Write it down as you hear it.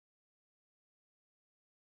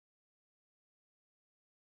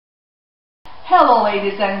Hello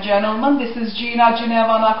ladies and gentlemen, this is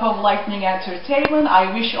Anac of Lightning Entertainment. I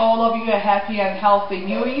wish all of you a happy and healthy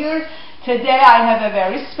new year. Today I have a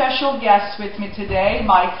very special guest with me today,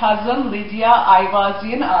 my cousin Lidya,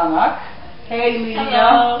 Ayvazian Anac. Hey Lidya.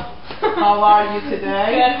 Hello. How are you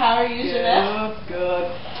today? Good, how are you, Jeanette? Good.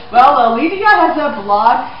 Well, Lidya has a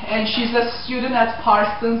blog and she's a student at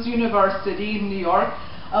Parsons University in New York.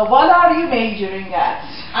 What are you majoring at?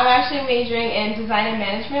 I'm actually majoring in design and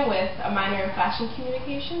management with a minor in fashion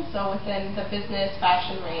communication, so within the business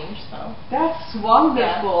fashion range. So that's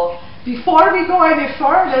wonderful. Yeah. Before we go any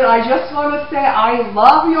further, I just want to say I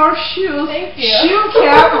love your shoes. Thank you. Shoe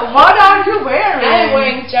cap. What are you wearing? I'm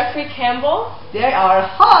wearing Jeffrey Campbell. They are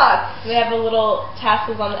hot. They have a little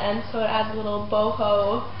tassels on the end, so it adds a little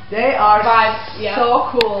boho. They are vibes. Yeah. So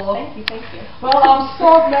cool. Thank you, thank you. Well, I'm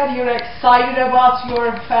so glad you're excited about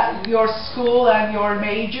your school and your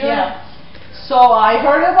major. Yeah. So I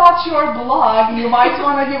heard about your blog. You might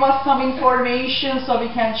want to give us some information so we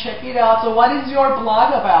can check it out. So what is your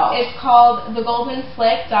blog about? It's called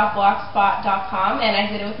thegoldenflick.blogspot.com, and I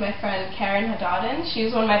did it with my friend Karen Hadadin. She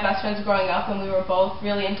was one of my best friends growing up, and we were both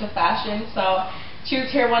really into fashion. So she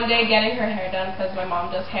was here one day getting her hair done because my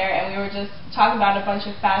mom does hair, and we were just talking about a bunch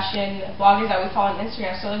of fashion bloggers that we follow on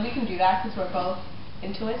Instagram. So we can do that because we're both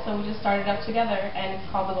into it. So we just started up together, and it's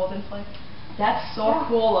called The Golden Flick. That's so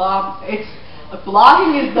cool.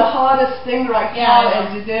 Blogging is the hottest thing right now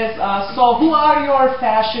as it is. So who are your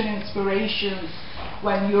fashion inspirations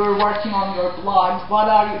when you're working on your blog? What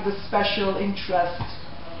are the special interests?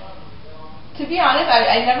 To be honest,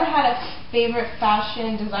 I never had a favorite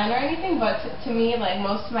fashion designer or anything, but to me, like,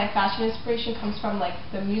 most of my fashion inspiration comes from like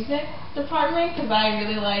the music department, because I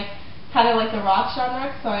really like kind of like the rock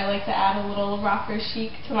genre, so I like to add a little rocker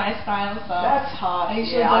chic to my style. So that's hot. I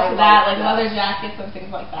usually go to that, like leather jackets and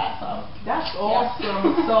things like that. So that's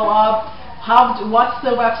awesome. So what's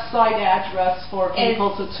the website address for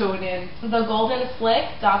people to tune in?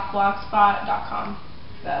 thegoldenflick.blogspot.com.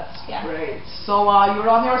 That's great. So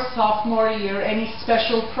you're on your sophomore year. Any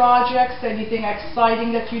special projects, anything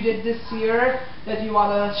exciting that you did this year that you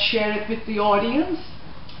want to share it with the audience?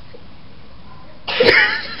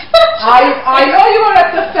 I know you were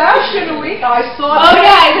at the Fashion Week. I saw. Oh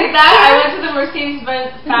yeah, I did that. I went to the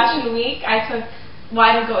Mercedes-Benz Fashion Week. I didn't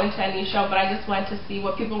go into any show, but I just went to see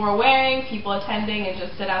what people were wearing, people attending, and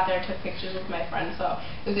just sit out there and took pictures with my friends. So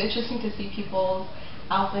it was interesting to see people's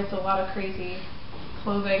outfits, a lot of crazy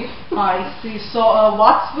clothing. I see. So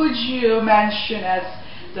what would you mention as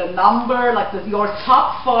the number, like your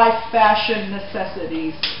top 5 fashion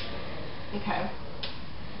necessities? Okay.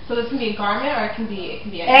 So this can be a garment, or it can be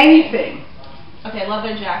anything. Okay,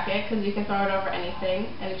 leather jacket, because you can throw it over anything,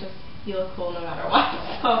 and you look cool no matter what.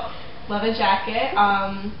 So leather jacket,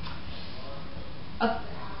 a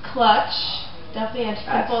clutch, definitely a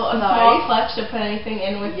small clutch to put anything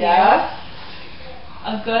in with you.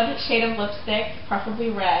 A good shade of lipstick, preferably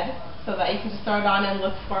red, so that you can just throw it on and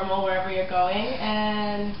look formal wherever you're going.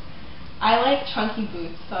 And I like chunky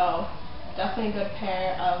boots, so definitely a good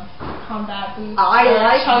pair of combat boots. I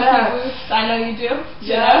like chunky boots. I know you do.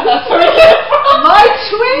 Yeah. That's where you get from. My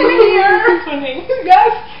twin here. Twinning. Yes,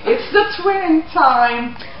 it's the twinning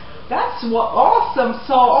time. That's awesome.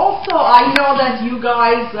 So also, I know that you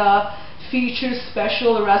guys feature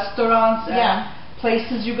special restaurants and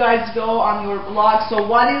places you guys go on your blog. So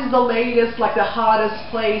what is the latest, like the hottest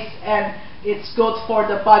place, and it's good for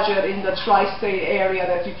the budget in the tri-state area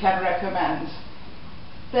that you can recommend?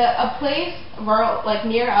 A place like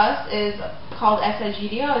near us is called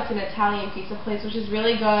Ayvazian. It's an Italian pizza place, which is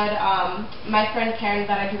really good. My friend Karen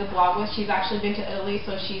that I do the blog with, she's actually been to Italy,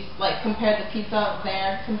 so she's like compared the pizza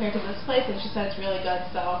there compared to this place, and she said it's really good.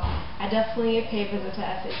 So I definitely pay a visit to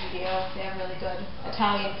Ayvazian. They have really good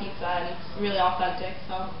Italian pizza, and it's really authentic.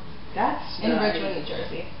 So that's in Richmond, New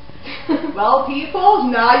Jersey. Well, people,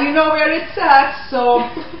 now you know where it's at. So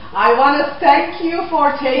I want to thank you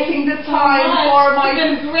for taking the time for my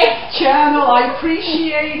channel. I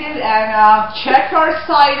appreciate it, and check our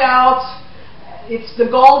site out. It's the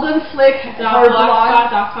Golden Flick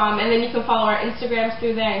blogspot.com, and then you can follow our Instagrams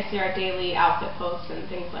through there and see our daily outfit posts and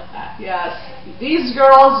things like that. Yes, these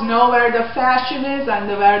girls know where the fashion is and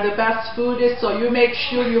where the best food is, so you make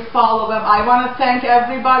sure you follow them. I want to thank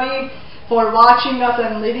everybody for watching us,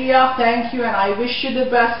 and Lidya, thank you, and I wish you the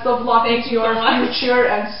best of luck in your future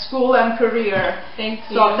and school and career. Thank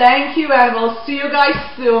you. So thank you, and we'll see you guys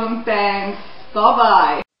soon. Thanks.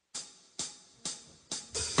 Bye-bye.